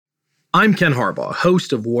I'm Ken Harbaugh,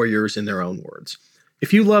 host of Warriors in Their Own Words.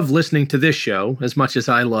 If you love listening to this show as much as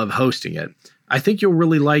I love hosting it, I think you'll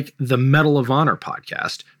really like the Medal of Honor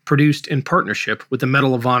podcast, produced in partnership with the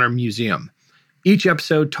Medal of Honor Museum. Each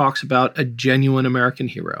episode talks about a genuine American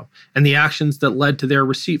hero and the actions that led to their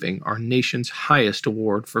receiving our nation's highest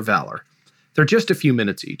award for valor. They're just a few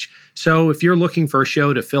minutes each, so if you're looking for a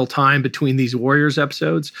show to fill time between these Warriors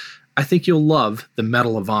episodes, I think you'll love the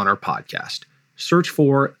Medal of Honor podcast. Search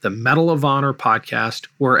for the Medal of Honor podcast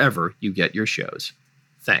wherever you get your shows.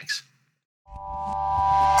 Thanks.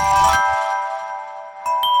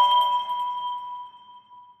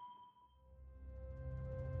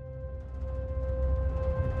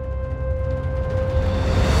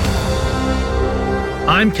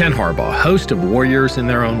 I'm Ken Harbaugh, host of Warriors in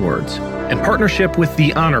Their Own Words. In partnership with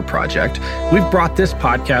the Honor Project, we've brought this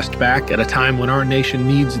podcast back at a time when our nation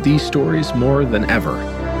needs these stories more than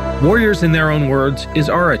ever. Warriors in Their Own Words is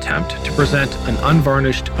our attempt to present an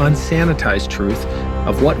unvarnished, unsanitized truth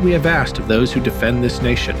of what we have asked of those who defend this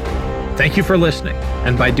nation. Thank you for listening,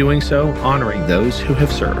 and by doing so, honoring those who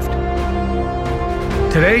have served.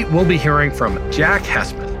 Today, we'll be hearing from Jack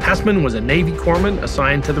Hessman. Hessman was a Navy corpsman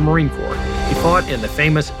assigned to the Marine Corps. He fought in the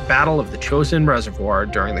famous Battle of the Chosin Reservoir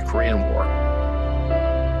during the Korean War.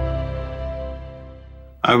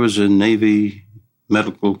 I was a Navy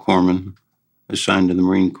medical corpsman assigned to the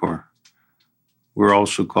Marine Corps. We're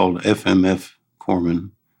also called FMF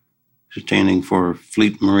corpsmen, standing for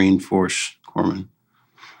Fleet Marine Force corpsmen.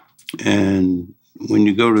 And when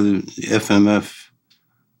you go to the FMF,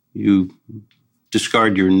 you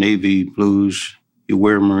discard your Navy blues, you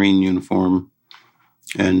wear Marine uniform,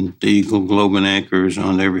 and the Eagle Globe and anchors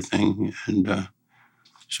on everything. And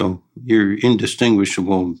so you're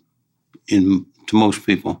indistinguishable to most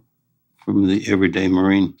people from the everyday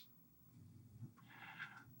Marine.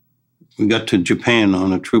 We got to Japan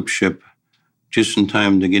on a troop ship just in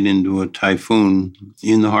time to get into a typhoon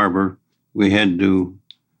in the harbor. We had to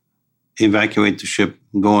evacuate the ship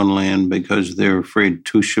and go on land because they were afraid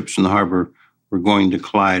two ships in the harbor were going to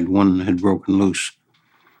collide. One had broken loose.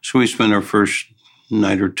 So we spent our first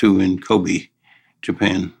night or two in Kobe,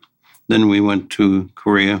 Japan. Then we went to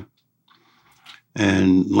Korea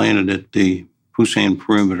and landed at the Busan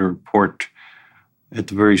Perimeter Port at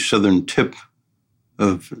the very southern tip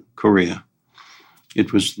of Korea.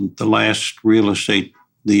 It was the last real estate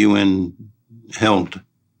the UN held.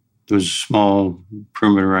 There was a small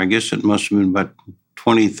perimeter. I guess it must have been about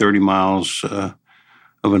 20, 30 miles of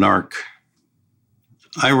an arc.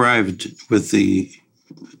 I arrived with the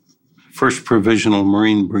 1st Provisional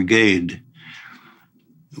Marine Brigade,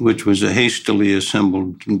 which was a hastily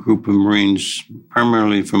assembled group of Marines,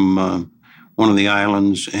 primarily from one of the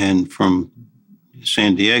islands and from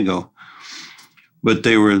San Diego. But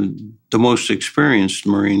they were the most experienced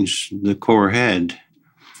Marines the Corps had,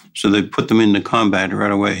 so they put them into combat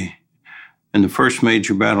right away. And the first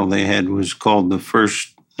major battle they had was called the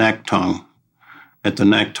First Naktong at the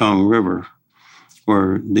Naktong River,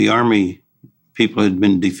 where the Army people had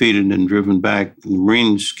been defeated and driven back. The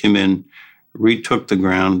Marines came in, retook the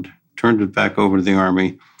ground, turned it back over to the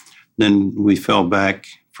Army. Then we fell back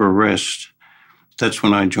for a rest. That's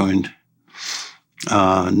when I joined.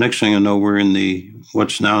 Next thing I know, we're in the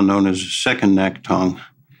what's now known as Second Naktong.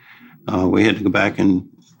 We had to go back and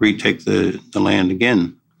retake the land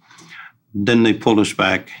again. Then they pulled us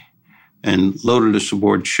back and loaded us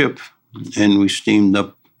aboard ship, and we steamed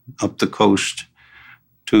up the coast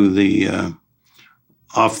to the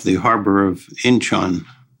off the harbor of Incheon.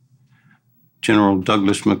 General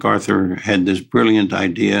Douglas MacArthur had this brilliant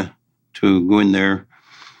idea to go in there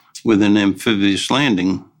with an amphibious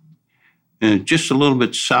landing, just a little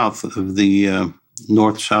bit south of the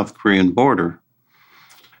North-South Korean border.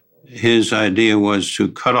 His idea was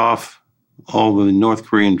to cut off all the North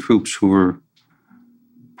Korean troops who were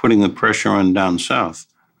putting the pressure on down south.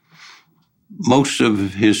 Most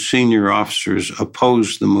of his senior officers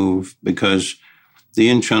opposed the move because the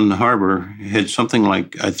Incheon harbor had something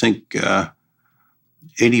like, I think,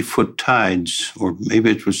 80-foot tides, or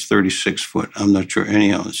maybe it was 36-foot. I'm not sure.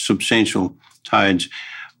 Anyhow, substantial tides.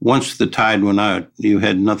 Once the tide went out, you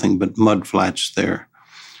had nothing but mud flats there.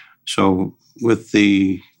 So with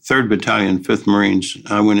the 3rd Battalion, 5th Marines,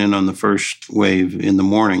 I went in on the first wave in the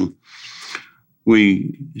morning.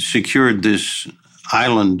 We secured this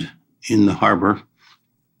island in the harbor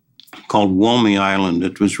called Walmy Island.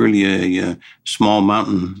 It was really a small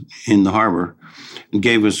mountain in the harbor. It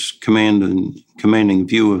gave us commanding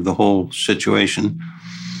view of the whole situation.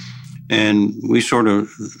 And we sort of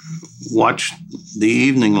watched the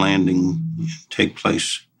evening landing take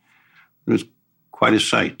place. It was quite a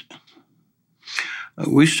sight.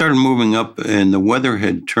 We started moving up, and the weather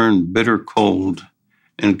had turned bitter cold,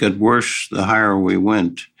 and it got worse the higher we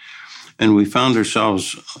went. And we found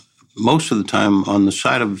ourselves most of the time on the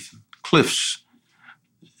side of cliffs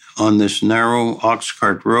on this narrow ox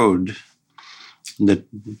cart road that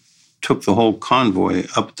took the whole convoy.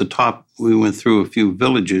 Up at the top, we went through a few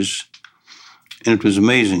villages, and it was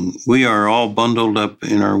amazing. We are all bundled up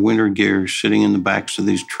in our winter gear, sitting in the backs of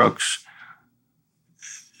these trucks,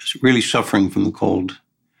 really suffering from the cold.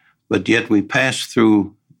 But yet we passed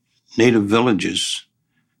through native villages,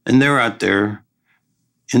 and they're out there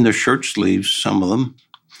in their shirt sleeves, some of them,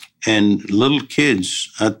 and little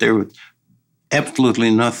kids out there with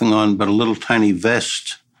absolutely nothing on but a little tiny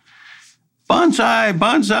vest. Bonsai,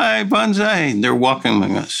 bonsai, bonsai. They're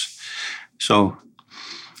welcoming us. So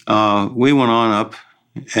we went on up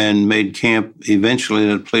and made camp eventually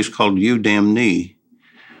at a place called Udamni,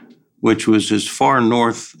 which was as far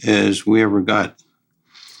north as we ever got.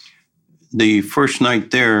 The first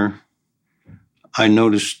night there, I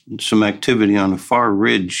noticed some activity on a far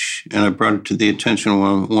ridge, and I brought it to the attention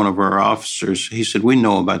of one of our officers. He said, "We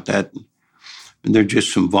know about that. They're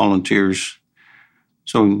just some volunteers."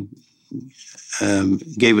 So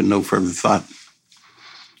gave it no further thought.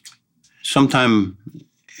 Sometime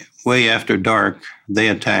way after dark, they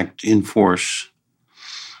attacked in force,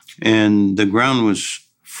 and the ground was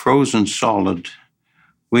frozen solid.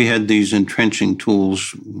 We had these entrenching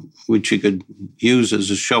tools, which you could use as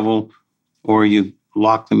a shovel, or you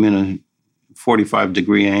lock them in a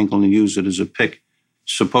 45-degree angle and use it as a pick.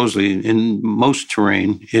 Supposedly, in most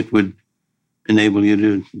terrain, it would enable you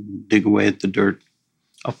to dig away at the dirt.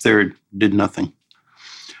 Up there, it did nothing.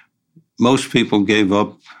 Most people gave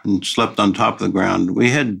up and slept on top of the ground.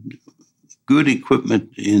 We had good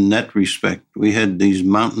equipment in that respect. We had these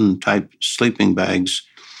mountain-type sleeping bags,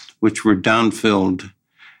 which were down-filled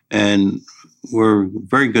and were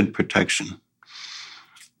very good protection.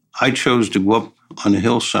 I chose to go up on a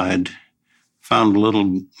hillside, found a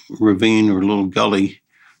little ravine or a little gully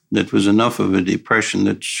that was enough of a depression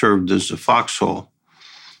that served as a foxhole.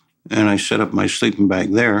 And I set up my sleeping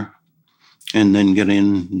bag there and then get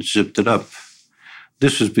in and zipped it up.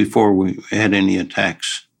 This is before we had any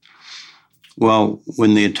attacks. Well,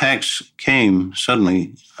 when the attacks came,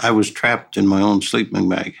 suddenly I was trapped in my own sleeping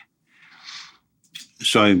bag.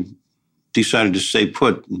 So I decided to stay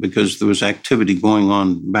put because there was activity going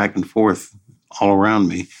on back and forth all around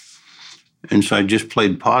me. And so I just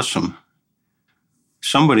played possum.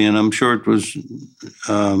 Somebody, and I'm sure it was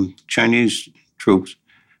Chinese troops,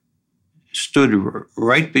 stood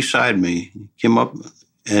right beside me, came up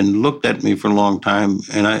and looked at me for a long time.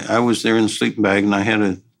 And I was there in the sleeping bag, and I had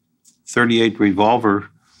a .38 revolver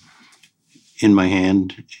in my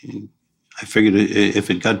hand. I figured if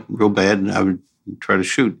it got real bad, I would try to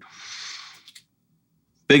shoot.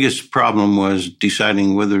 Biggest problem was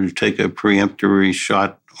deciding whether to take a preemptory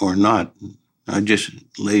shot or not. I just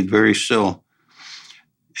laid very still.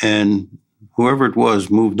 And whoever it was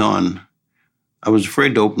moved on. I was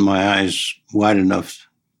afraid to open my eyes wide enough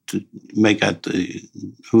to make out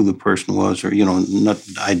who the person was, or, not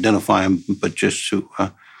identify him, but just to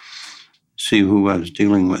see who I was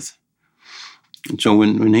dealing with. And so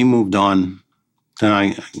when he moved on, then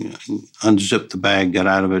I unzipped the bag, got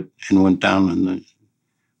out of it, and went down. And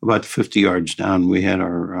about 50 yards down, we had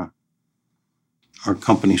our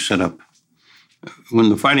company set up. When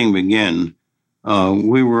the fighting began,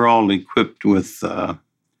 we were all equipped with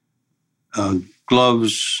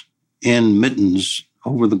gloves and mittens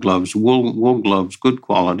over the gloves, wool gloves, good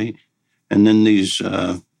quality, and then these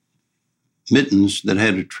mittens that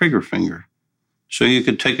had a trigger finger. So you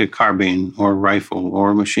could take a carbine or a rifle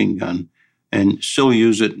or a machine gun and still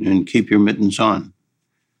use it and keep your mittens on.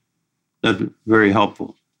 That's very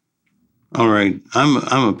helpful. All right,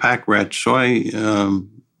 I'm a pack rat, so I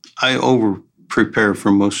over prepare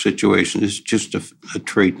for most situations. It's just a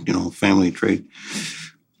trait, family trait.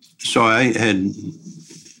 So I had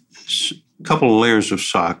a couple of layers of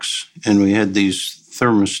socks, and we had these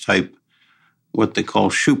thermos type, what they call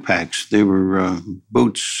shoe packs. They were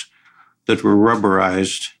boots that were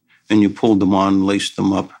rubberized, and you pulled them on, laced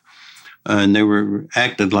them up, and they were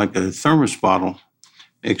acted like a thermos bottle,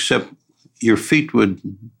 except your feet would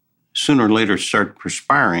sooner or later start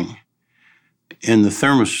perspiring. And the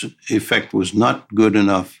thermos effect was not good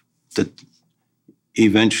enough that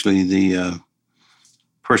eventually the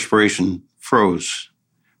perspiration froze.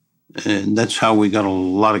 And that's how we got a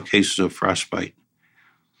lot of cases of frostbite.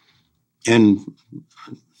 And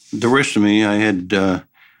the rest of me, I had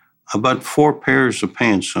about 4 pairs of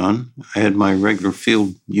pants on. I had my regular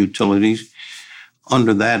field utilities.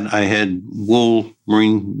 Under that, I had wool,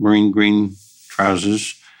 marine green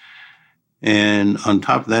trousers. And on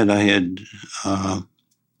top of that, I had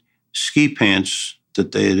ski pants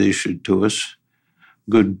that they had issued to us,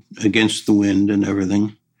 good against the wind and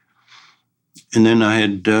everything. And then I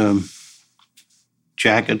had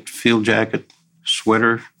jacket, field jacket,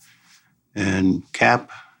 sweater, and cap,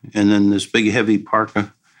 and then this big heavy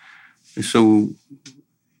parka. So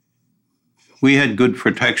we had good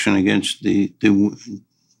protection against the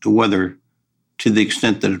weather to the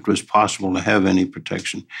extent that it was possible to have any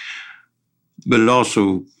protection. But it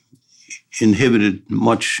also inhibited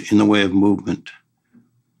much in the way of movement.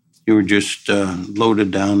 You were just loaded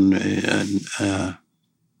down,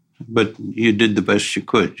 but you did the best you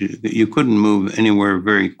could. You couldn't move anywhere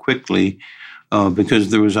very quickly because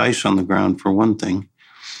there was ice on the ground, for one thing.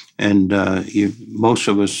 And most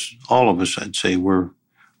of us, all of us, I'd say, were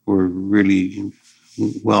really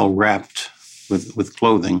well wrapped with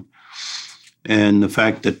clothing. And the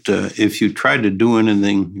fact that if you tried to do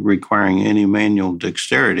anything requiring any manual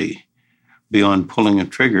dexterity beyond pulling a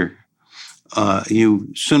trigger,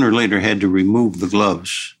 you sooner or later had to remove the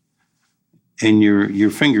gloves, and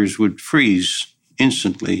your fingers would freeze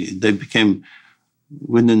instantly. They became,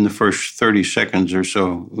 within the first 30 seconds or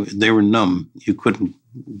so, they were numb. You couldn't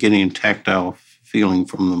get any tactile feeling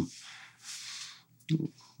from them,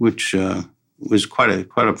 which was quite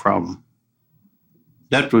a problem.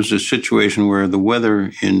 That was a situation where the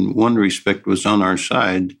weather, in one respect, was on our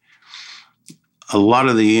side. A lot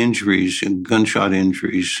of the injuries, gunshot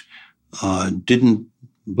injuries, didn't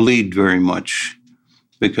bleed very much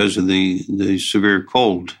because of the severe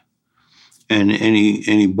cold. And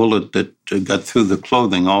any bullet that got through the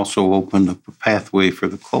clothing also opened up a pathway for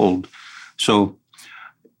the cold. So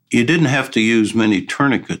you didn't have to use many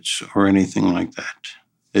tourniquets or anything like that,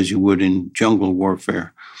 as you would in jungle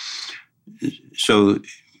warfare. So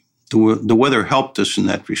the weather helped us in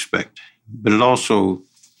that respect, but it also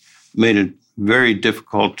made it very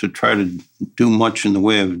difficult to try to do much in the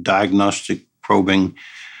way of diagnostic probing.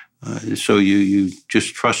 So you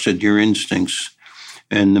just trusted your instincts.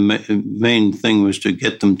 And the main thing was to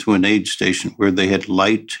get them to an aid station where they had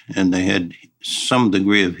light and they had some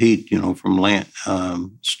degree of heat, from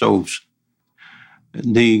stoves.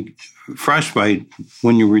 The frostbite,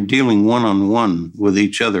 when you were dealing one-on-one with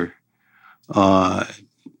each other,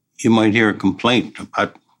 you might hear a complaint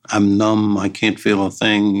about, I'm numb, I can't feel a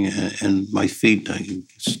thing, and my feet, I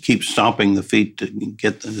keep stomping the feet to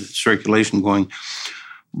get the circulation going.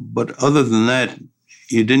 But other than that,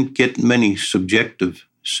 you didn't get many subjective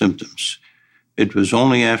symptoms. It was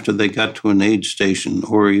only after they got to an aid station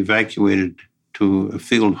or evacuated to a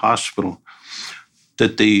field hospital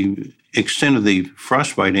that the extent of the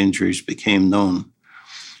frostbite injuries became known.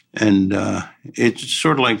 And it's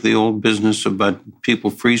sort of like the old business about people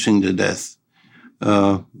freezing to death.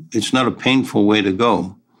 It's not a painful way to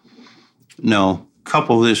go. Now,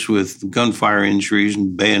 couple this with gunfire injuries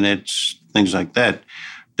and bayonets, things like that,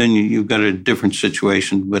 then you've got a different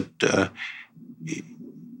situation. But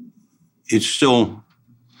it's still,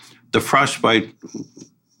 the frostbite,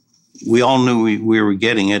 we all knew we were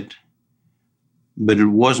getting it, but it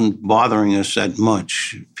wasn't bothering us that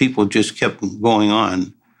much. People just kept going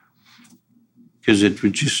on, because it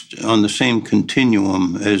was just on the same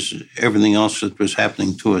continuum as everything else that was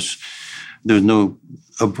happening to us. There was no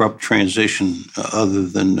abrupt transition other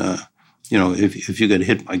than, if you got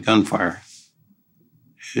hit by gunfire.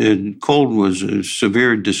 Cold was a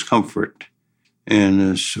severe discomfort and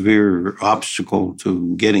a severe obstacle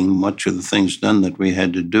to getting much of the things done that we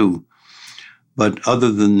had to do. But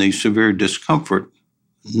other than the severe discomfort,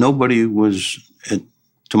 nobody was,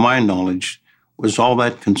 to my knowledge, was all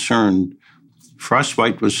that concerned.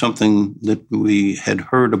 Frostbite was something that we had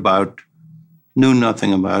heard about, knew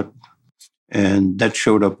nothing about, and that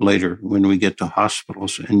showed up later when we get to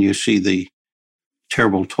hospitals and you see the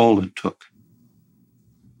terrible toll it took.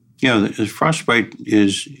 The frostbite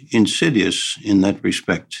is insidious in that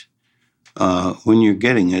respect. When you're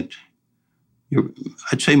getting it,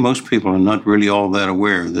 I'd say most people are not really all that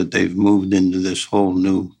aware that they've moved into this whole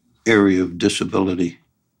new area of disability.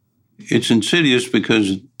 It's insidious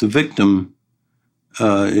because the victim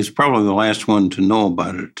is probably the last one to know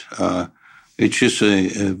about it. It's just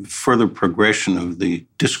a further progression of the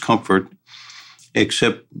discomfort,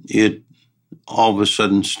 except it all of a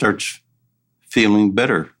sudden starts feeling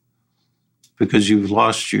better because you've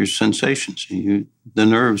lost your sensations. The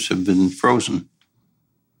nerves have been frozen.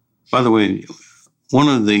 By the way, one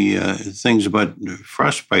of the things about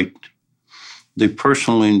frostbite, the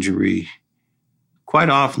personal injury, quite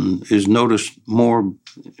often is noticed more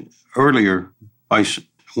earlier by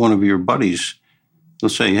one of your buddies. They'll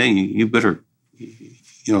say, hey, you better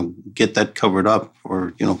get that covered up,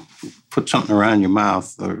 or, put something around your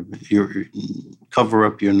mouth, or cover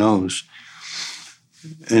up your nose.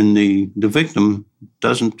 And the victim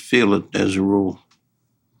doesn't feel it as a rule.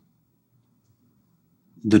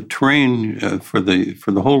 The terrain for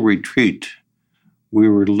the whole retreat, we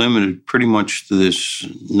were limited pretty much to this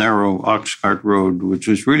narrow ox cart road, which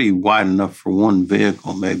was really wide enough for one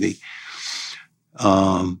vehicle, maybe.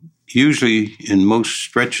 Usually, in most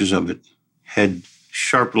stretches of it, had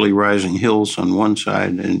sharply rising hills on one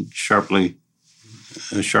side and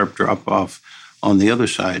a sharp drop off on the other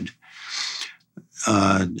side.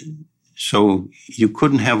 So you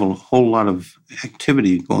couldn't have a whole lot of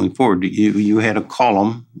activity going forward. You had a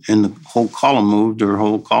column, and the whole column moved or the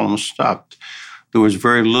whole column stopped. There was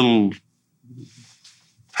very little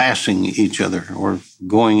passing each other or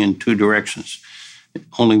going in two directions,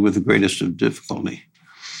 only with the greatest of difficulty.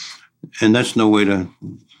 And that's no way to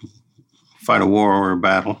fight a war or a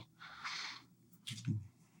battle.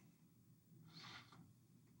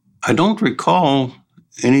 I don't recall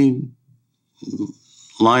any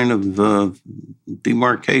line of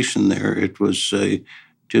demarcation there. It was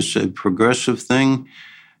just a progressive thing.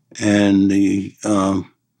 And the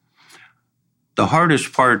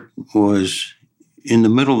hardest part was in the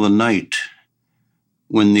middle of the night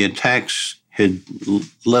when the attacks had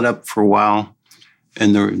let up for a while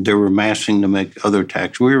and they were massing to make other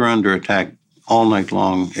attacks. We were under attack all night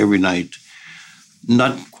long, every night,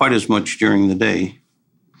 not quite as much during the day.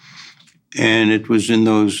 And it was in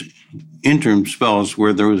those interim spells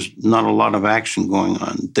where there was not a lot of action going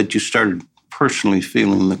on that you started personally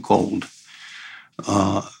feeling the cold.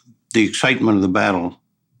 The excitement of the battle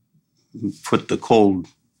put the cold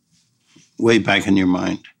way back in your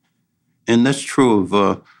mind. And that's true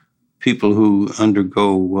of people who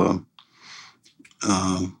undergo,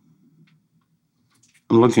 I'm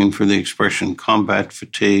looking for the expression, combat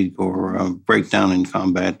fatigue or breakdown in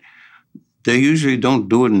combat. They usually don't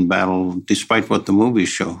do it in battle, despite what the movies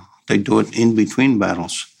show. They do it in between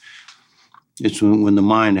battles. It's when the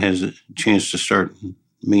mind has a chance to start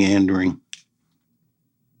meandering.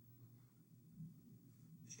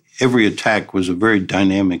 Every attack was a very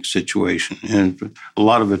dynamic situation, and a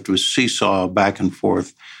lot of it was seesaw back and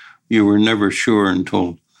forth. You were never sure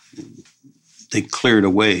until they cleared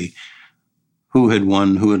away who had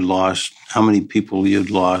won, who had lost, how many people you had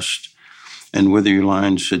lost, and whether your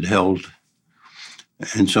lines had held.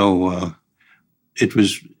 And so it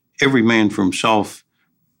was every man for himself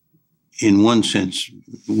in one sense.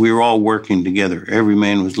 We were all working together. Every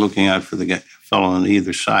man was looking out for the fellow on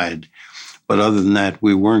either side. But other than that,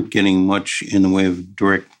 we weren't getting much in the way of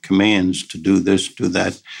direct commands to do this, do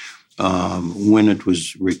that. When it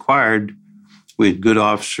was required, we had good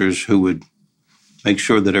officers who would make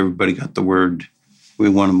sure that everybody got the word, we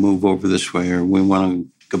want to move over this way, or we want to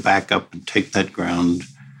go back up and take that ground,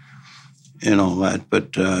 and all that.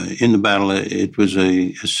 But in the battle, it was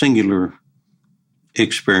a singular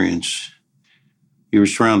experience. You were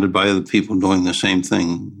surrounded by other people doing the same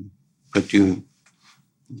thing, but you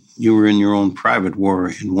were in your own private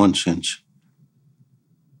war in one sense.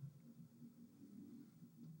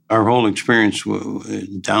 Our whole experience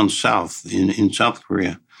down south in South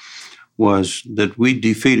Korea was that we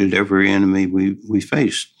defeated every enemy we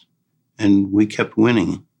faced, and we kept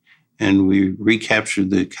winning. And we recaptured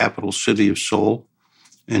the capital city of Seoul,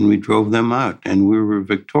 and we drove them out, and we were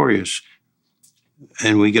victorious.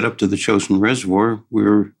 And we get up to the Chosin Reservoir, we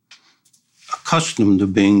were accustomed to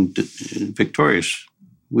being victorious.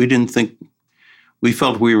 We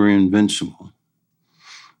felt we were invincible.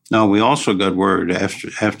 Now, we also got word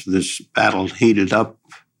after this battle heated up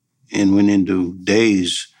and went into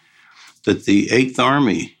days that the 8th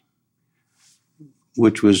Army,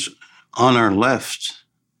 which was on our left,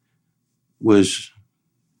 was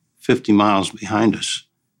 50 miles behind us.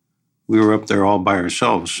 We were up there all by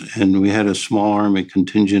ourselves, and we had a small army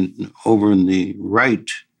contingent over in the right,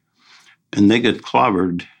 and they got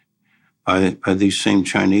clobbered by these same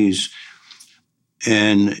Chinese.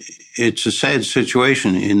 And it's a sad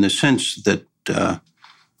situation in the sense that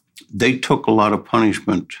they took a lot of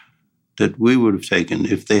punishment that we would have taken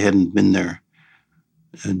if they hadn't been there.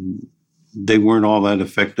 And they weren't all that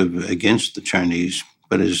effective against the Chinese,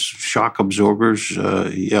 but as shock absorbers,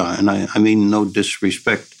 and I mean no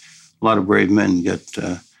disrespect, a lot of brave men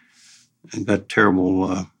got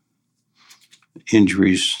terrible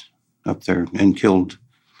injuries up there and killed.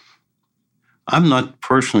 I'm not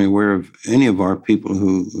personally aware of any of our people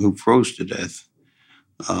who froze to death.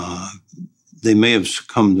 They may have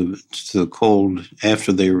succumbed to the cold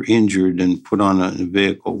after they were injured and put on a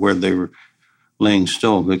vehicle where they were laying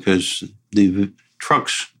still, because the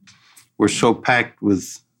trucks were so packed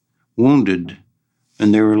with wounded,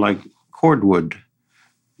 and they were like cordwood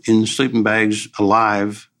in the sleeping bags,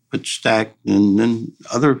 alive, but stacked, and then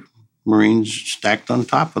other Marines stacked on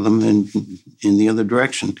top of them and in the other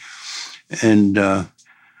direction. And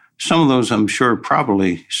some of those, I'm sure,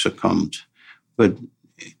 probably succumbed. But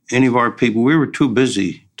any of our people, we were too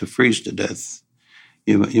busy to freeze to death,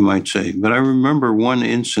 you might say. But I remember one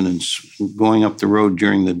incident going up the road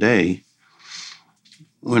during the day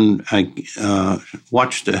when I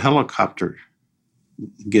watched a helicopter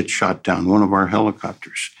get shot down, one of our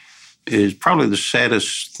helicopters. It is probably the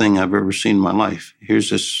saddest thing I've ever seen in my life.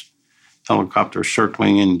 Here's this helicopter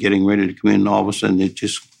circling and getting ready to come in, and all of a sudden it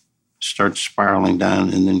just starts spiraling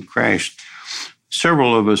down and then crashed.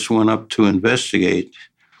 Several of us went up to investigate,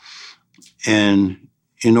 and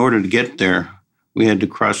in order to get there, we had to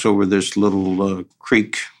cross over this little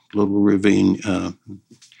creek, little ravine,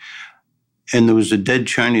 and there was a dead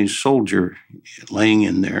Chinese soldier laying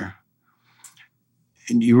in there.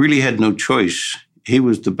 And you really had no choice. He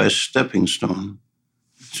was the best stepping stone.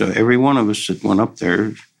 So every one of us that went up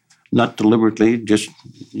there, not deliberately, just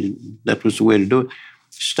that was the way to do it,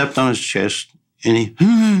 stepped on his chest, and he,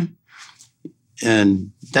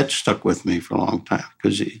 and that stuck with me for a long time,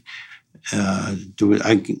 because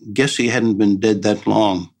I guess he hadn't been dead that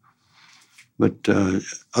long. But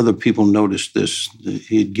other people noticed this.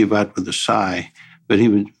 He'd give out with a sigh, but he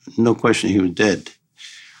was, no question, he was dead.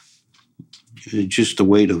 Just the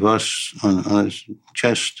weight of us on his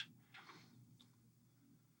chest.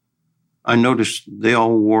 I noticed they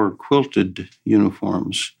all wore quilted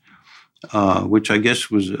uniforms, which I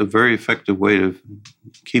guess was a very effective way of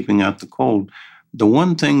keeping out the cold. The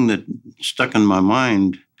one thing that stuck in my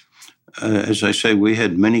mind, as I say, we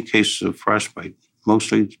had many cases of frostbite,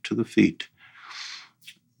 mostly to the feet.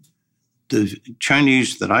 The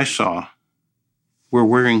Chinese that I saw were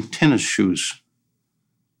wearing tennis shoes.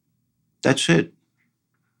 That's it.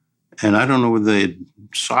 And I don't know whether they had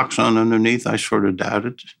socks on underneath. I sort of doubt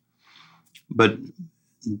it. But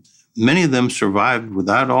many of them survived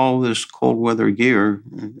without all this cold weather gear.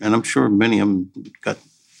 And I'm sure many of them got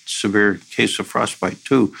severe case of frostbite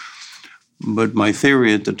too. But my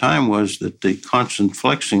theory at the time was that the constant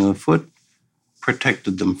flexing of the foot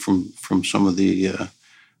protected them from some of the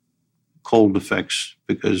cold effects.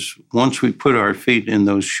 Because once we put our feet in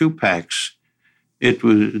those shoe packs,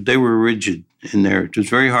 they were rigid in there. It was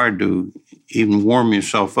very hard to even warm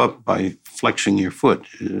yourself up by flexing your foot.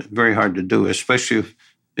 Very hard to do, especially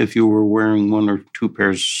if you were wearing one or two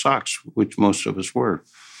pairs of socks, which most of us were.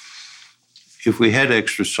 If we had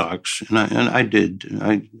extra socks, and I did,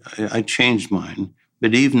 I changed mine.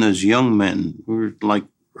 But even as young men, we were like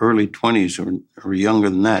early 20s or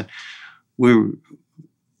younger than that, we were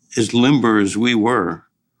as limber as we were.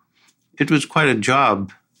 It was quite a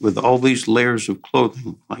job with all these layers of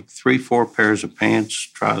clothing, like 3-4 pairs of pants,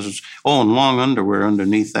 trousers, and long underwear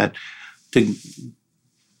underneath that, to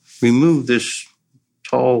remove this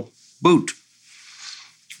tall boot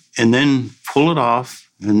and then pull it off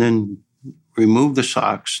and then remove the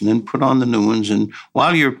socks and then put on the new ones. And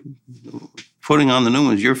while you're putting on the new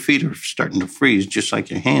ones, your feet are starting to freeze just like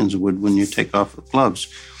your hands would when you take off the gloves.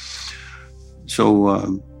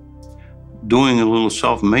 So doing a little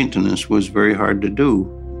self-maintenance was very hard to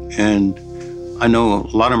do. And I know a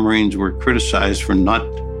lot of Marines were criticized for not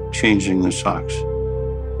changing the socks.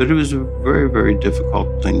 But it was a very, very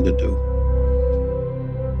difficult thing to do.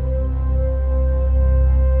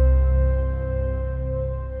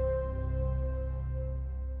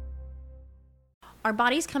 Our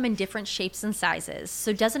bodies come in different shapes and sizes,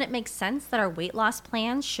 so doesn't it make sense that our weight loss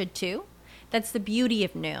plans should too? That's the beauty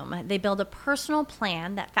of Noom. They build a personal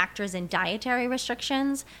plan that factors in dietary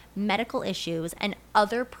restrictions, medical issues, and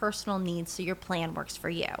other personal needs so your plan works for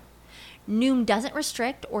you. Noom doesn't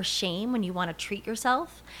restrict or shame when you want to treat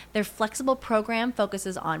yourself. Their flexible program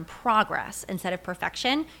focuses on progress instead of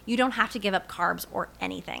perfection. You don't have to give up carbs or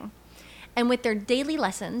anything. And with their daily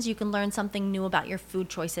lessons, you can learn something new about your food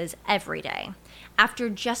choices every day. After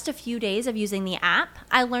just a few days of using the app,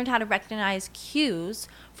 I learned how to recognize cues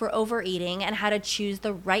for overeating and how to choose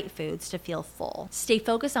the right foods to feel full. Stay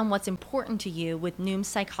focused on what's important to you with Noom's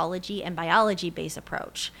psychology and biology-based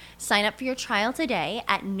approach. Sign up for your trial today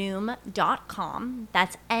at Noom.com.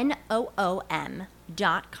 That's Noom.com.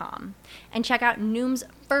 And check out Noom's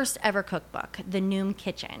first ever cookbook, The Noom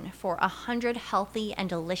Kitchen, for 100 healthy and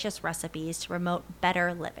delicious recipes to promote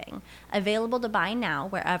better living. Available to buy now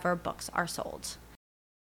wherever books are sold.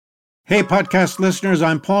 Hey, podcast listeners,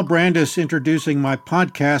 I'm Paul Brandis introducing my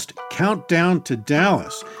podcast, Countdown to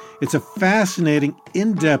Dallas. It's a fascinating,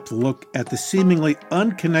 in-depth look at the seemingly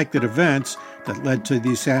unconnected events that led to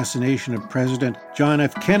the assassination of President John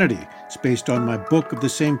F. Kennedy. It's based on my book of the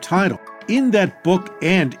same title. In that book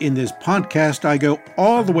and in this podcast, I go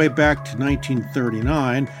all the way back to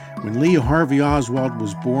 1939, when Lee Harvey Oswald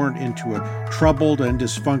was born into a troubled and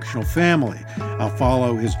dysfunctional family. I'll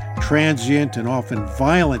follow his transient and often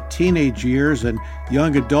violent teenage years and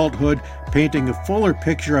young adulthood, painting a fuller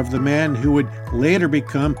picture of the man who would later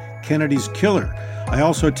become Kennedy's killer. I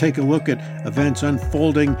also take a look at events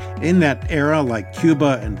unfolding in that era, like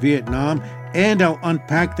Cuba and Vietnam, and I'll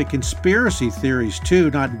unpack the conspiracy theories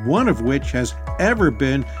too, not one of which has ever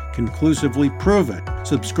been conclusively proven.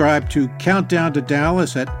 Subscribe to Countdown to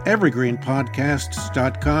Dallas at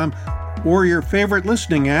evergreenpodcasts.com or your favorite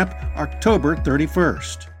listening app, October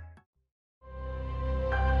 31st.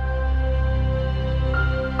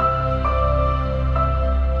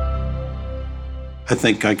 I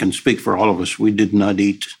think I can speak for all of us. We did not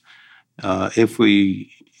eat. If we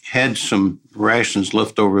had some rations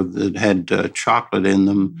left over that had chocolate in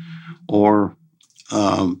them or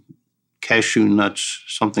cashew nuts,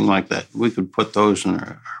 something like that, we could put those in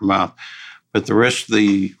our mouth. But the rest of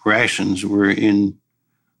the rations were in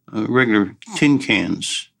regular tin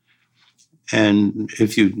cans. And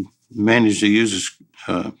if you managed to use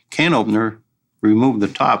a can opener, remove the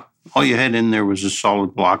top, all you had in there was a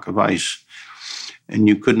solid block of ice. And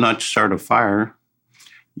you could not start a fire.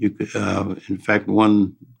 You could, in fact,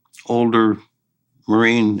 one older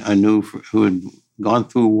Marine I knew who had gone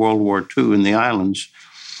through World War II in the islands,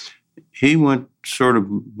 he went sort of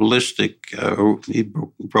ballistic, or he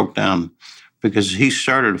broke down because he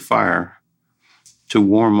started a fire to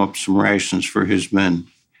warm up some rations for his men.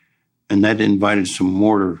 And that invited some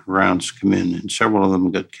mortar rounds to come in, and several of them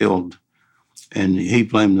got killed. And he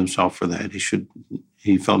blamed himself for that.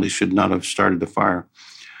 He felt he should not have started the fire.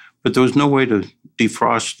 But there was no way to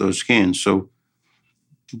defrost those cans. So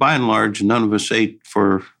by and large, none of us ate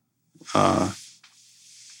for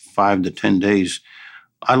 5 to 10 days.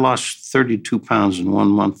 I lost 32 pounds in 1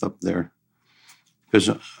 month up there. Because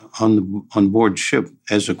on board ship,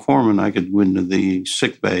 as a corpsman, I could go into the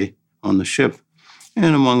sick bay on the ship.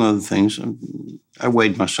 And among other things, I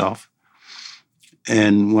weighed myself.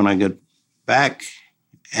 And when I got back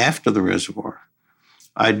after the reservoir,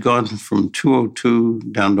 I'd gone from 202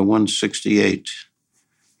 down to 168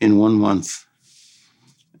 in 1 month.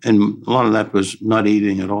 And a lot of that was not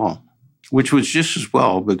eating at all, which was just as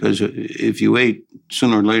well, because if you ate,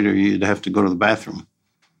 sooner or later you'd have to go to the bathroom.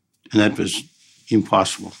 And that was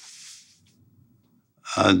impossible.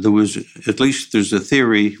 There's a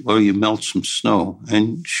theory, well, you melt some snow,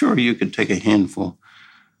 and sure, you could take a handful.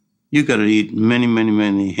 You got to eat many, many,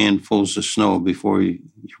 many handfuls of snow before your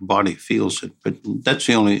body feels it. But that's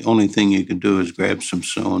the only thing you could do is grab some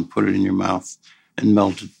snow and put it in your mouth and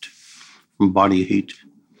melt it from body heat.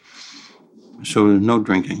 So no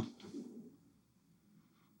drinking.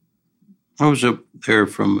 I was up there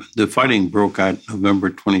the fighting broke out November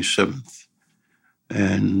 27th,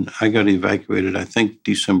 and I got evacuated, I think,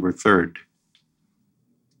 December 3rd.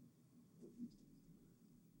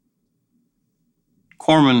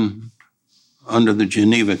 Corpsmen, under the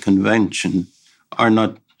Geneva Convention, are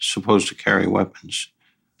not supposed to carry weapons.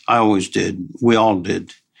 I always did. We all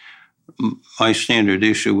did. My standard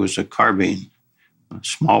issue was a carbine,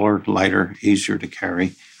 smaller, lighter, easier to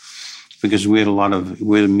carry, because we had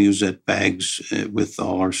musette bags with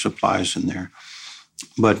all our supplies in there.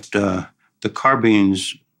 But the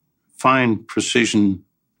carbine's fine precision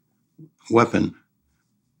weapon,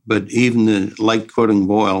 but even the light coating of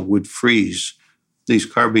oil would freeze. These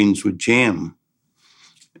carbines would jam.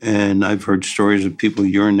 And I've heard stories of people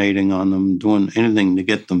urinating on them, doing anything to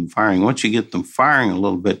get them firing. Once you get them firing a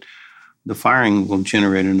little bit, the firing will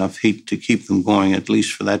generate enough heat to keep them going, at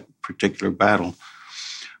least for that particular battle.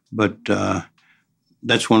 But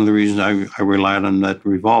that's one of the reasons I relied on that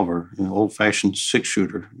revolver, an old-fashioned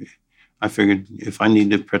six-shooter. I figured if I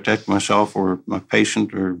need to protect myself or my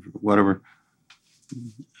patient or whatever,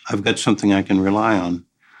 I've got something I can rely on.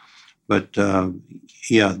 But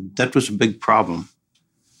yeah, that was a big problem.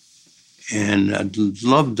 And I'd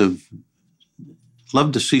love to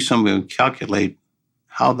see somebody calculate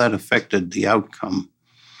how that affected the outcome.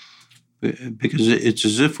 Because it's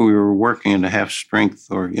as if we were working at a half strength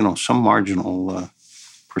or, some marginal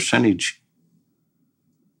percentage.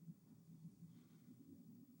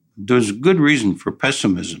 There's good reason for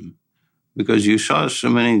pessimism, because you saw so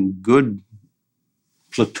many good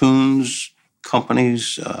platoons,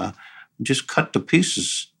 companies just cut to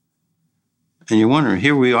pieces. And you wonder,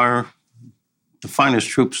 here we are, the finest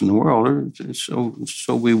troops in the world, or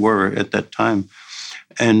so we were at that time.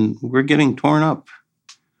 And we're getting torn up.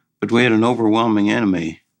 But we had an overwhelming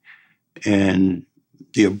enemy. And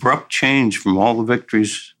the abrupt change from all the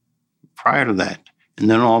victories prior to that, and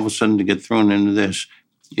then all of a sudden to get thrown into this,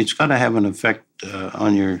 it's got to have an effect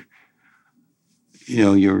on your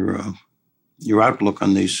outlook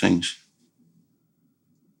on these things.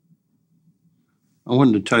 I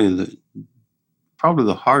wanted to tell you that probably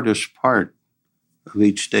the hardest part of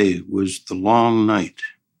each day was the long night.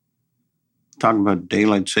 Talking about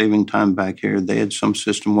daylight saving time back here, they had some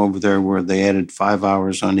system over there where they added 5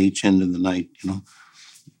 hours on each end of the night.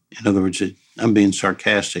 In other words, I'm being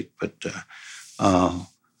sarcastic, but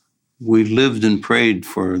we lived and prayed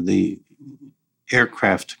for the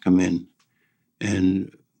aircraft to come in.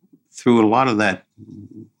 And through a lot of that,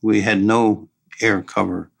 we had no air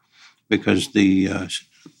cover because the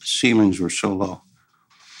ceilings were so low.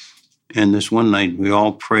 And this one night, we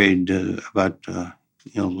all prayed about,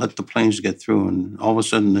 let the planes get through. And all of a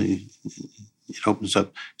sudden, it opens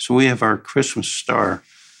up. So we have our Christmas star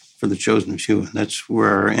for the Chosin Few, and that's where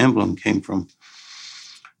our emblem came from.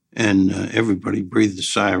 And everybody breathed a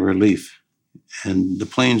sigh of relief. And the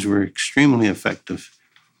planes were extremely effective.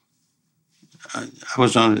 I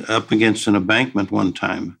was up against an embankment one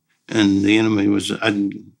time, and the enemy was,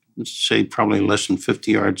 I'd say, probably less than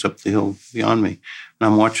 50 yards up the hill beyond me. And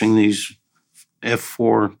I'm watching these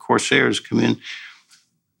F-4 Corsairs come in.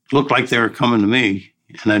 It looked like they were coming to me,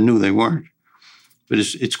 and I knew they weren't. But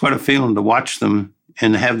it's quite a feeling to watch them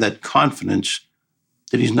and have that confidence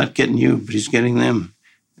that he's not getting you, but he's getting them.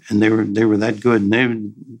 And they were that good.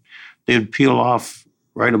 And they would peel off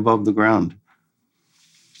right above the ground.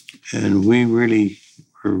 And we really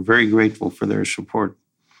were very grateful for their support.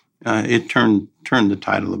 It turned the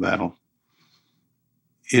tide of the battle.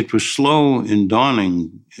 It was slow in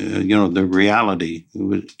dawning, the reality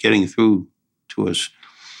was getting through to us,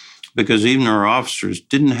 because even our officers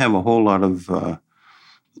didn't have a whole lot of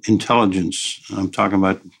intelligence. I'm talking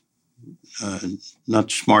about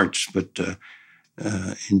not smarts, but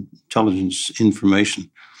intelligence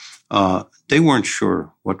information. They weren't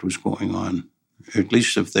sure what was going on. At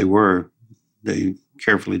least if they were, they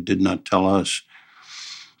carefully did not tell us.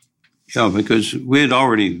 Because we had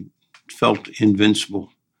already felt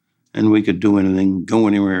invincible and we could do anything, go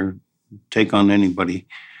anywhere, take on anybody.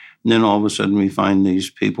 And then all of a sudden we find these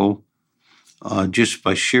people, just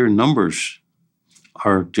by sheer numbers,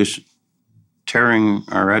 are just tearing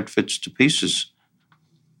our outfits to pieces.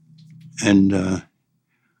 And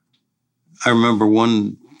I remember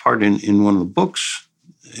one part in one of the books,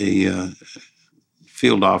 a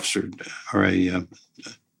field officer or an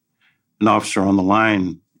officer on the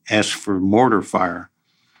line asked for mortar fire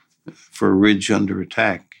for a ridge under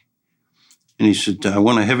attack. And he said, I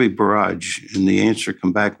want a heavy barrage. And the answer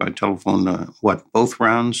come back by telephone, both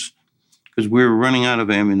rounds? Because we were running out of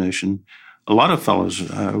ammunition. A lot of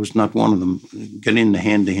fellows, I was not one of them, get into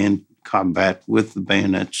hand-to-hand combat with the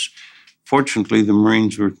bayonets. Fortunately, the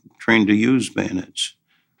Marines were trained to use bayonets.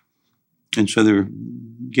 And so they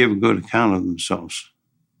gave a good account of themselves.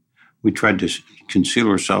 We tried to conceal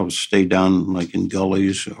ourselves, stay down like in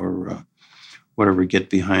gullies or whatever, get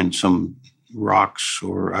behind some rocks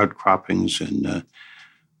or outcroppings and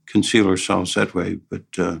conceal ourselves that way.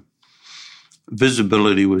 But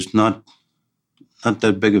visibility was not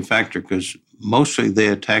that big a factor because mostly they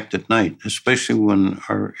attacked at night, especially when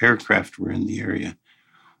our aircraft were in the area.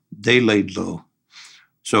 They laid low.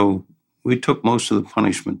 So we took most of the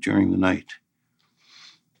punishment during the night.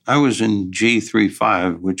 I was in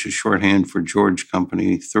G35, which is shorthand for George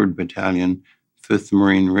Company, 3rd Battalion, 5th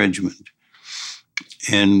Marine Regiment.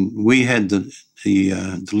 And we had the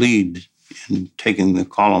lead in taking the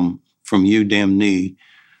column from Udamne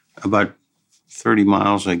about 30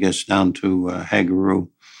 miles, I guess, down to Haggeroo.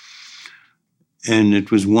 And it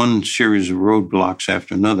was one series of roadblocks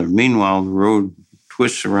after another. Meanwhile, the road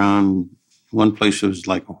twists around. One place it was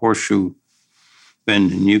like a horseshoe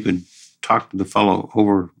bend, and you could talk to the fellow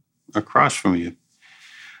over across from you.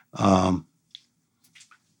 But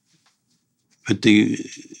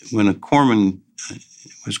when a corpsman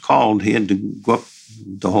was called, he had to go up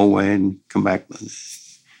the whole way and come back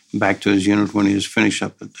to his unit when he was finished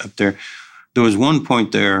up there. There was one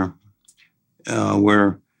point there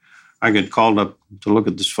where I got called up to look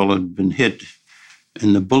at this fellow who had been hit,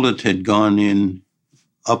 and the bullet had gone in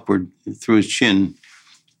upward through his chin.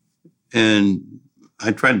 And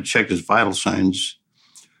I tried to check his vital signs,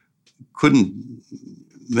 couldn't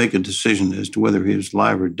make a decision as to whether he was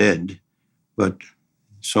alive or dead. But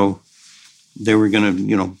so they were going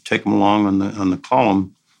to, take him along on the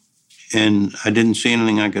column, and I didn't see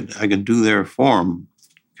anything I could do there for him,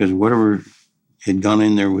 because whatever had gone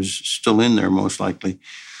in there was still in there, most likely.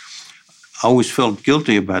 I always felt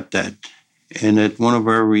guilty about that. And at one of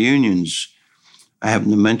our reunions, I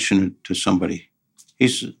happened to mention it to somebody. He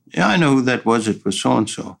said, yeah, I know who that was. It was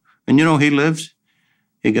so-and-so. And you know, he lived.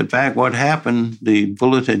 He got back. What happened? The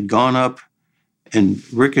bullet had gone up and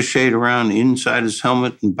ricocheted around inside his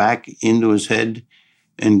helmet and back into his head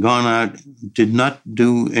and gone out. Did not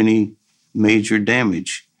do any major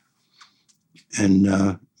damage.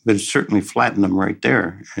 And but it certainly flattened him right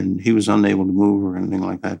there. And he was unable to move or anything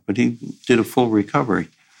like that. But he did a full recovery.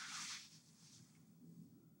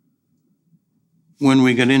 When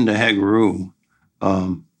we got into Hagaroo,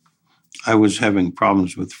 I was having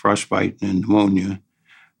problems with frostbite and pneumonia,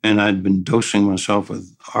 and I'd been dosing myself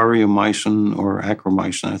with aureomycin or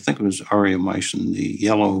acromycin. I think it was aureomycin, the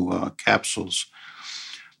yellow capsules.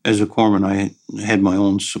 As a corpsman, I had my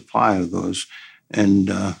own supply of those,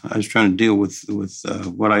 and I was trying to deal with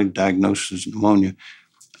what I diagnosed as pneumonia.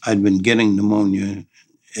 I'd been getting pneumonia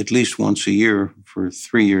at least once a year for a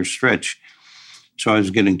 3-year stretch. So I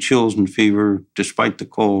was getting chills and fever despite the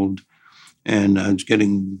cold, and I was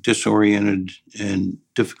getting disoriented and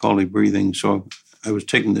difficulty breathing. So I was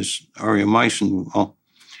taking this aureomycin,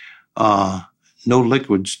 no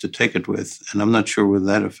liquids to take it with, and I'm not sure whether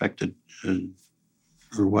that affected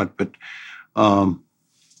or what, but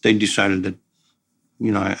they decided that,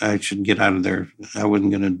 you know, I should get out of there. I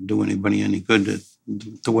wasn't going to do anybody any good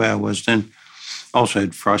the way I was then. Also, I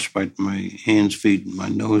had frostbite in my hands, feet, and my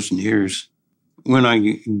nose and ears. When I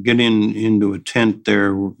get into a tent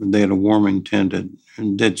there, they had a warming tent,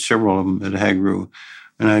 and did several of them at Hagaroo,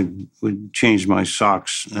 and I would change my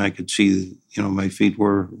socks, and I could see, you know, my feet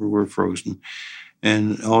were frozen.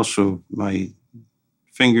 And also my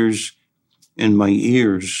fingers and my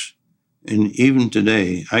ears. And even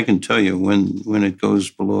today, I can tell you when it goes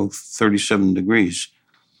below 37 degrees,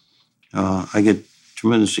 I get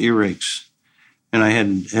tremendous earaches. And I had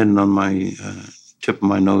it on my tip of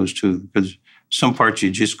my nose, too, because some parts you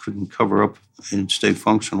just couldn't cover up and stay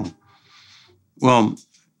functional. Well,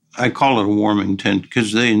 I call it a warming tent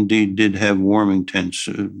because they indeed did have warming tents.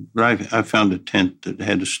 But I found a tent that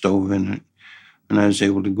had a stove in it, and I was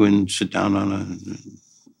able to go in and sit down on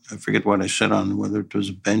I forget what I sat on, whether it was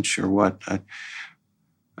a bench or what,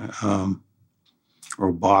 or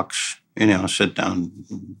a box. Anyhow, I sat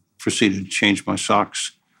down, proceeded to change my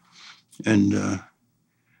socks, and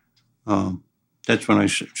that's when I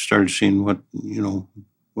started seeing what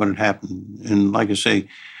had happened. And like I say,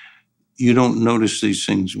 you don't notice these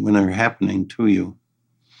things when they're happening to you.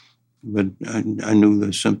 But I knew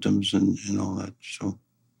the symptoms and all that. So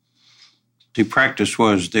the practice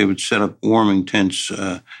was they would set up warming tents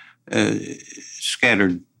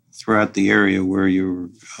scattered throughout the area where you're,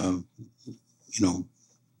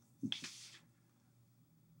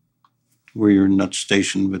 where you're not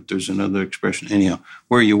stationed, but there's another expression. Anyhow,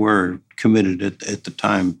 where you were committed at the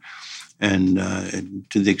time. And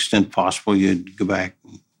to the extent possible, you'd go back,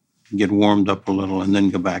 get warmed up a little, and then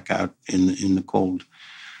go back out in the cold.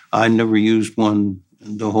 I never used one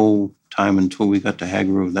the whole time until we got to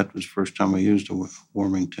Hagaroo. That was the first time I used a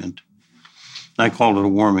warming tent. I called it a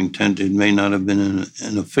warming tent. It may not have been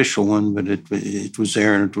an official one, but it was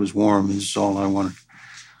there and it was warm. Is all I wanted.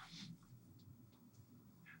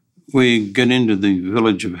 We get into the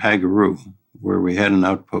village of Hagaroo, where we had an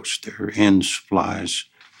outpost there and supplies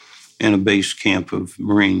and a base camp of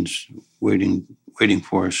Marines waiting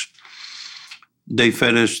for us. They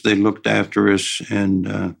fed us, they looked after us,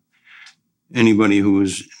 and anybody who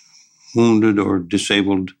was wounded or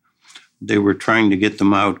disabled, they were trying to get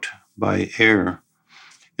them out by air.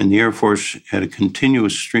 And the Air Force had a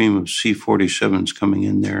continuous stream of C-47s coming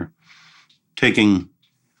in there, taking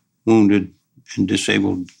wounded and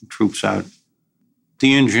disabled troops out.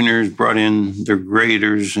 The engineers brought in their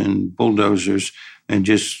graders and bulldozers and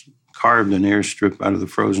just carved an airstrip out of the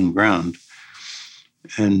frozen ground.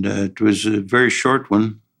 And it was a very short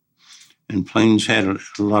one, and planes had a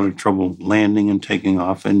lot of trouble landing and taking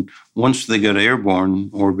off. And once they got airborne,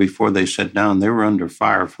 or before they set down, they were under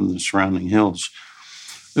fire from the surrounding hills.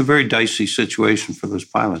 A very dicey situation for those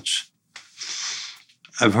pilots.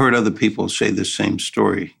 I've heard other people say the same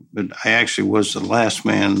story, but I actually was the last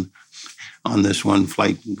man on this one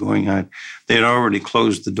flight going out. They had already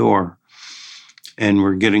closed the door and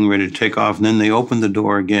were getting ready to take off. And then they opened the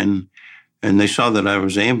door again, and they saw that I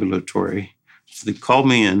was ambulatory. So they called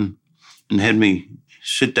me in and had me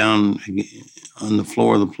sit down on the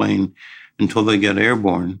floor of the plane until they got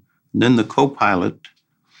airborne. And then the co-pilot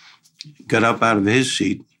got up out of his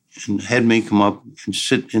seat and had me come up and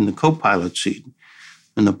sit in the co-pilot seat.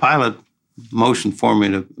 And the pilot motioned for me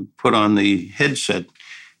to put on the headset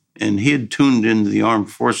and he had tuned into the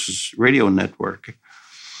Armed Forces radio network.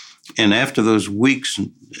 And after those weeks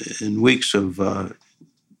and weeks of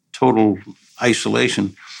total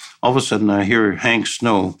isolation, all of a sudden I hear Hank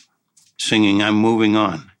Snow singing "I'm Moving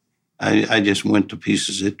On." I just went to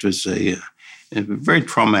pieces. It was a very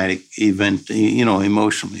traumatic event,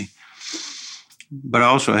 emotionally. But I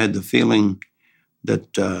also had the feeling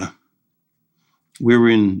that we were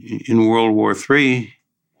in World War III,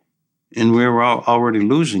 and we were already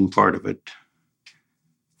losing part of it.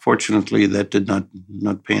 Fortunately, that did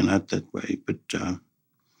not pan out that way. But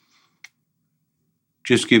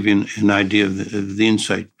just give you an idea of the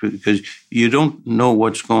insight, because you don't know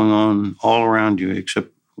what's going on all around you except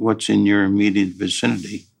what's in your immediate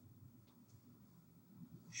vicinity.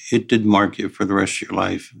 It did mark you for the rest of your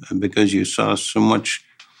life, because you saw so much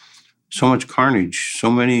carnage, so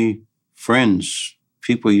many friends,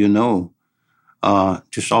 people you know,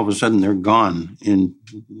 just all of a sudden they're gone,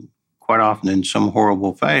 quite often in some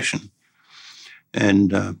horrible fashion.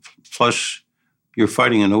 And plus, you're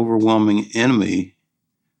fighting an overwhelming enemy,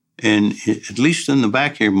 and at least in the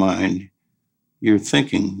back of your mind, you're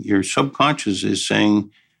thinking, your subconscious is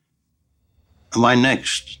saying, am I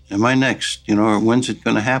next? Am I next? Or when's it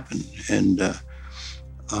going to happen? And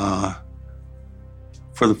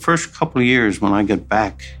for the first couple of years when I got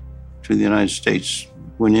back to the United States,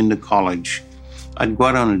 went into college, I'd go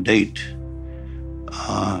out on a date.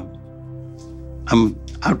 I'm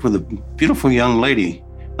out with a beautiful young lady.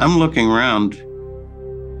 I'm looking around.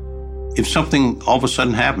 If something all of a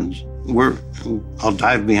sudden happens, I'll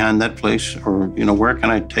dive behind that place, or, where can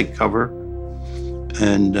I take cover?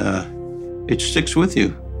 And it sticks with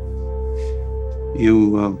you.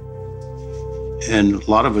 And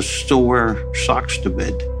a lot of us still wear socks to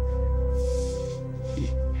bed.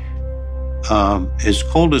 As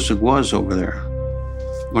cold as it was over there,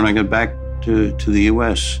 when I got back to the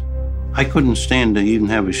U.S., I couldn't stand to even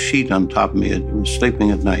have a sheet on top of me. I was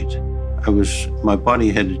sleeping at night. My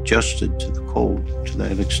body had adjusted to the cold to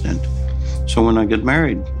that extent. So when I got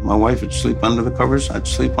married, my wife would sleep under the covers, I'd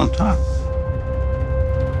sleep on top.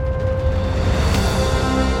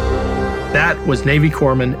 That was Navy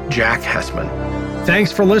Corpsman Jack Hessman.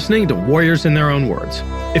 Thanks for listening to Warriors in Their Own Words.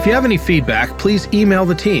 If you have any feedback, please email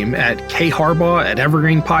the team at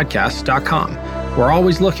kharbaugh@evergreenpodcasts.com. We're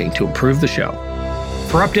always looking to improve the show.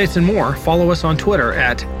 For updates and more, follow us on Twitter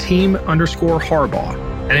at @team_Harbaugh.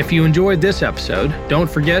 And if you enjoyed this episode, don't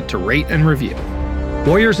forget to rate and review.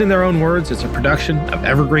 Warriors in Their Own Words is a production of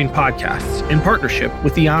Evergreen Podcasts in partnership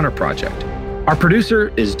with the Honor Project. Our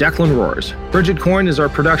producer is Declan Roars. Bridget Coyne is our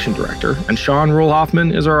production director, and Sean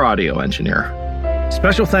Ruhl-Hoffman is our audio engineer.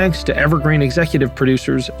 Special thanks to Evergreen executive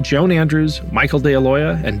producers Joan Andrews, Michael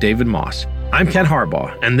DeAloia, and David Moss. I'm Ken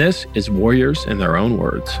Harbaugh, and this is Warriors in Their Own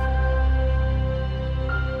Words.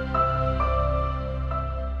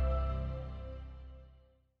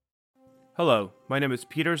 Hello, my name is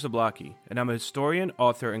Peter Zablocki, and I'm a historian,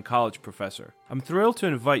 author, and college professor. I'm thrilled to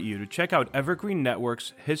invite you to check out Evergreen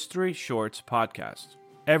Network's History Shorts podcast.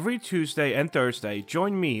 Every Tuesday and Thursday,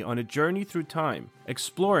 join me on a journey through time,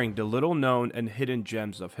 exploring the little-known and hidden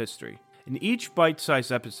gems of history. In each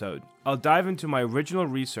bite-sized episode, I'll dive into my original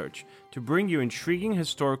research to bring you intriguing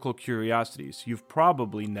historical curiosities you've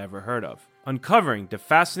probably never heard of, uncovering the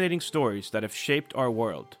fascinating stories that have shaped our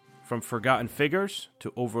world, from forgotten figures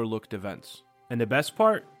to overlooked events. And the best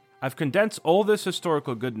part? I've condensed all this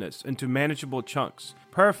historical goodness into manageable chunks,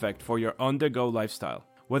 perfect for your on-the-go lifestyle.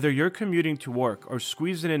 Whether you're commuting to work or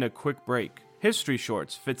squeezing in a quick break, History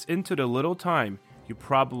Shorts fits into the little time you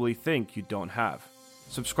probably think you don't have.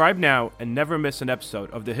 Subscribe now and never miss an episode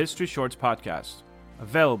of the History Shorts podcast,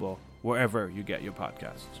 available wherever you get your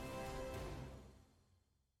podcasts.